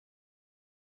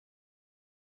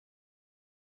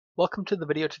Welcome to the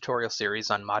video tutorial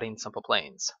series on modding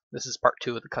SimplePlanes. This is part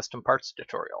 2 of the custom parts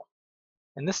tutorial.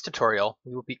 In this tutorial,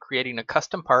 we will be creating a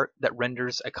custom part that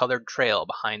renders a colored trail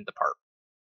behind the part.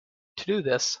 To do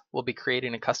this, we'll be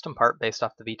creating a custom part based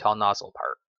off the VTOL nozzle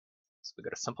part. So we go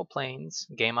to SimplePlanes,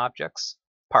 Game Objects,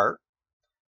 Part.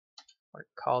 We're going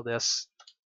to call this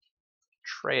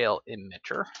Trail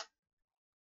Emitter.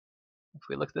 If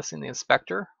we look at this in the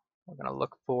inspector, we're going to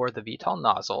look for the VTOL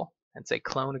nozzle and say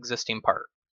Clone Existing Part.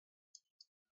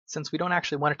 Since we don't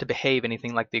actually want it to behave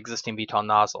anything like the existing VTOL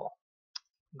nozzle,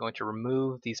 I'm going to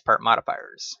remove these part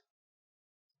modifiers.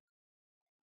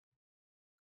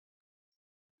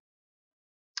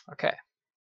 Okay,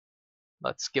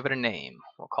 let's give it a name.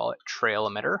 We'll call it Trail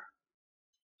Emitter.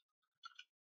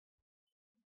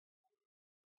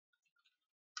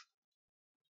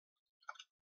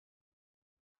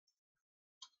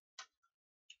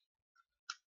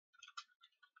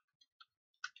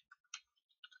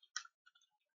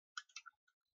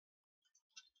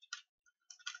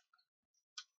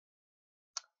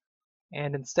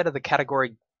 And instead of the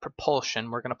category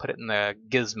propulsion, we're going to put it in the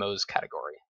gizmos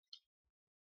category.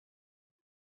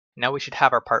 Now we should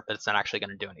have our part, but it's not actually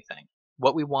going to do anything.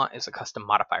 What we want is a custom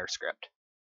modifier script.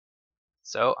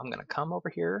 So I'm going to come over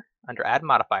here under Add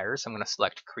Modifiers. I'm going to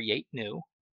select Create New.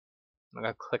 I'm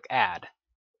going to click Add.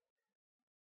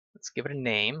 Let's give it a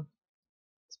name.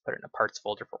 Let's put it in a parts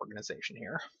folder for organization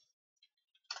here.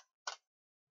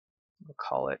 We'll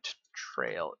call it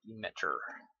Trail Emitter.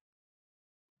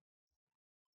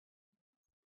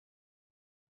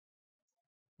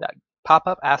 That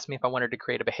pop-up asked me if I wanted to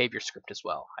create a behavior script as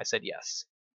well. I said yes.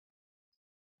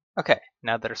 Okay,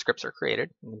 now that our scripts are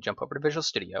created, we can jump over to Visual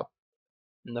Studio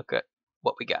and look at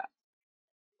what we got.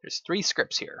 There's 3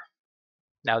 scripts here.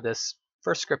 Now this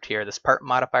first script here, this part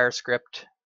modifier script,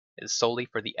 is solely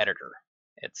for the editor.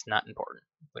 It's not important.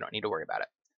 We don't need to worry about it.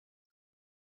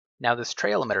 Now this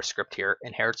trail emitter script here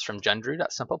inherits from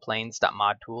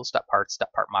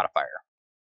jundru.simpleplanes.modtools.parts.partModifier.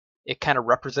 It kind of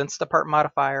represents the part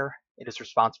modifier. It is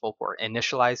responsible for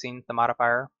initializing the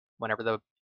modifier whenever the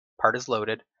part is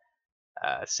loaded,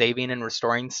 saving and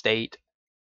restoring state.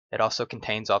 It also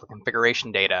contains all the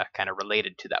configuration data kind of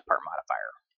related to that part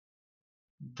modifier.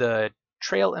 The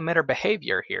trail emitter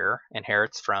behavior here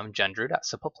inherits from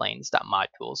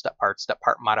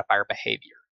jundru.simpleplanes.modtools.parts.partModifier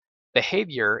behavior.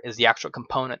 Behavior is the actual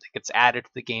component that gets added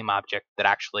to the game object that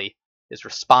actually is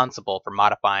responsible for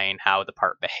modifying how the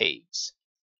part behaves.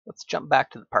 Let's jump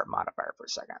back to the part modifier for a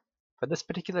second. For this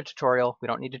particular tutorial, we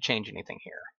don't need to change anything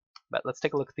here, but let's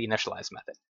take a look at the initialize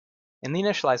method. In the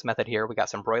initialize method here, we got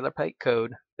some boilerplate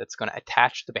code that's going to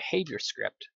attach the behavior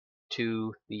script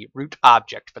to the root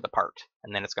object for the part,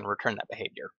 and then it's going to return that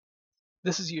behavior.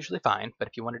 This is usually fine, but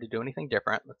if you wanted to do anything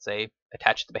different, let's say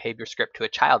attach the behavior script to a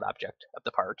child object of the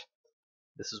part,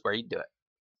 this is where you do it.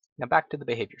 Now back to the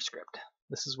behavior script.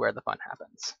 This is where the fun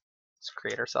happens. Let's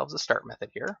create ourselves a start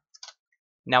method here.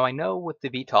 Now I know with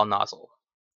the VTOL nozzle,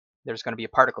 there's going to be a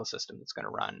particle system that's going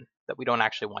to run that we don't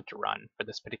actually want to run for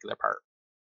this particular part.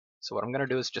 So what I'm going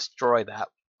to do is just destroy that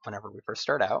whenever we first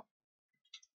start out.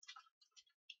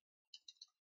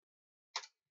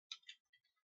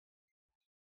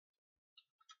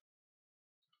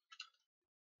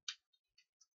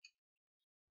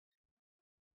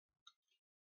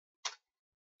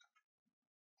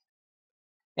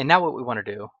 And now what we want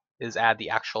to do is add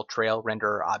the actual trail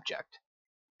renderer object.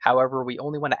 However, we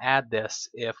only want to add this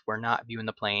if we're not viewing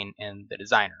the plane in the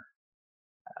designer.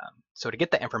 So to get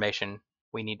that information,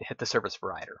 we need to hit the service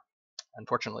provider.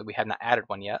 Unfortunately, we have not added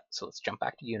one yet, so let's jump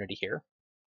back to Unity here.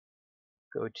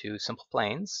 Go to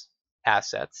SimplePlanes,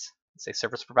 Assets, and say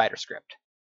Service Provider Script.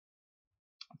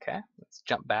 Okay, let's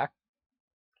jump back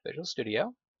to Visual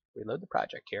Studio, reload the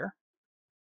project here.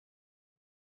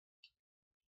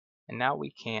 And now we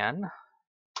can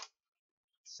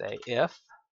say if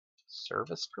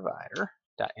service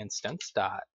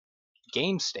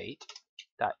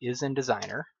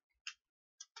provider.instance.GameState.isInDesigner.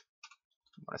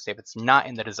 I want to say if it's not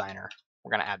in the designer,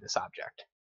 we're going to add this object.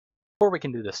 Before we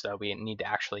can do this though, we need to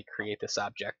actually create this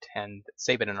object and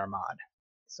save it in our mod.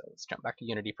 So let's jump back to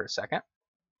Unity for a second.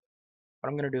 What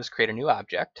I'm going to do is create a new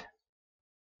object.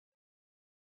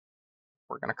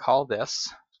 We're going to call this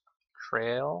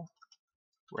trail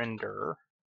render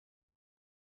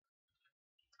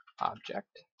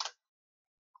object.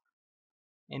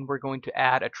 And we're going to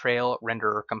add a trail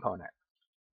renderer component.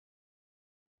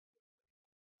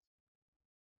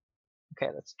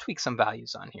 Okay, let's tweak some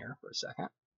values on here for a second.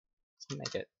 Let's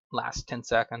make it last 10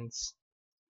 seconds.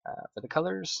 For the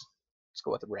colors, let's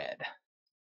go with red.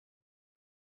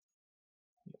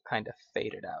 We'll kind of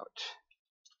fade it out.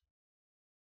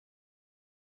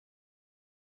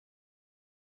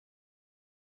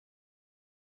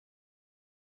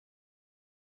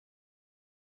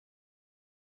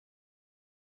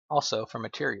 Also, for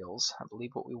materials, I believe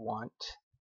what we want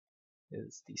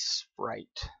is the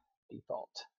sprite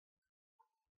default.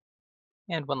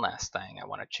 And one last thing, I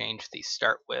want to change the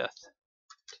start width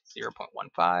to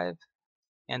 0.15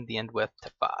 and the end width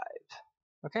to 5.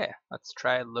 Okay, let's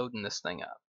try loading this thing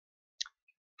up.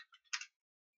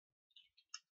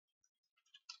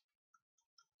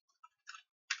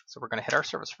 So we're going to hit our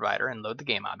service provider and load the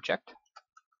game object.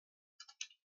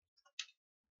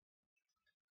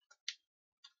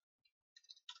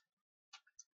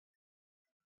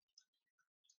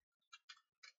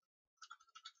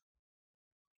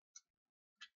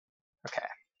 Okay,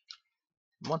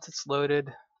 once it's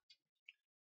loaded,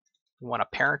 we want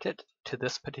to parent it to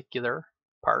this particular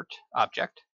part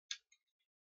object.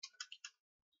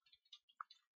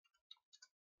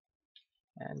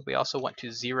 And we also want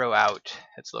to zero out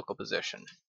its local position.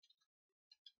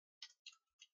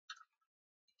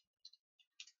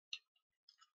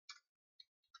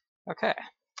 Okay,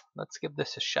 let's give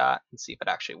this a shot and see if it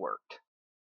actually worked.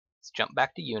 Let's jump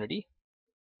back to Unity,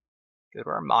 go to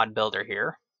our mod builder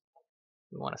here.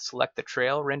 We want to select the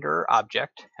trail renderer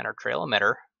object and our trail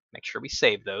emitter. Make sure we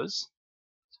save those.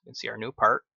 So you can see our new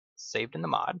part saved in the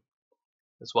mod,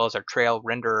 as well as our trail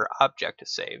renderer object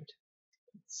is saved.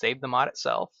 Save the mod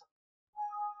itself.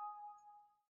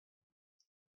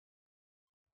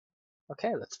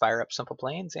 Okay, let's fire up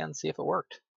SimplePlanes and see if it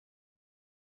worked.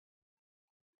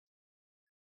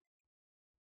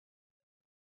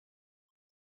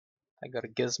 I go to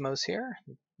Gizmos here.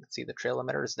 You can see the trail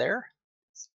emitter is there.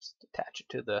 Let's just attach it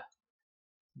to the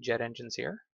jet engines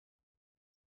here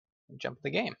and jump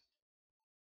in the game.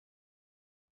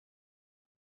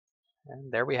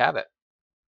 And there we have it.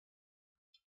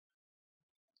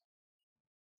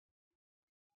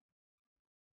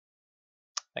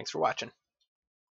 Thanks for watching.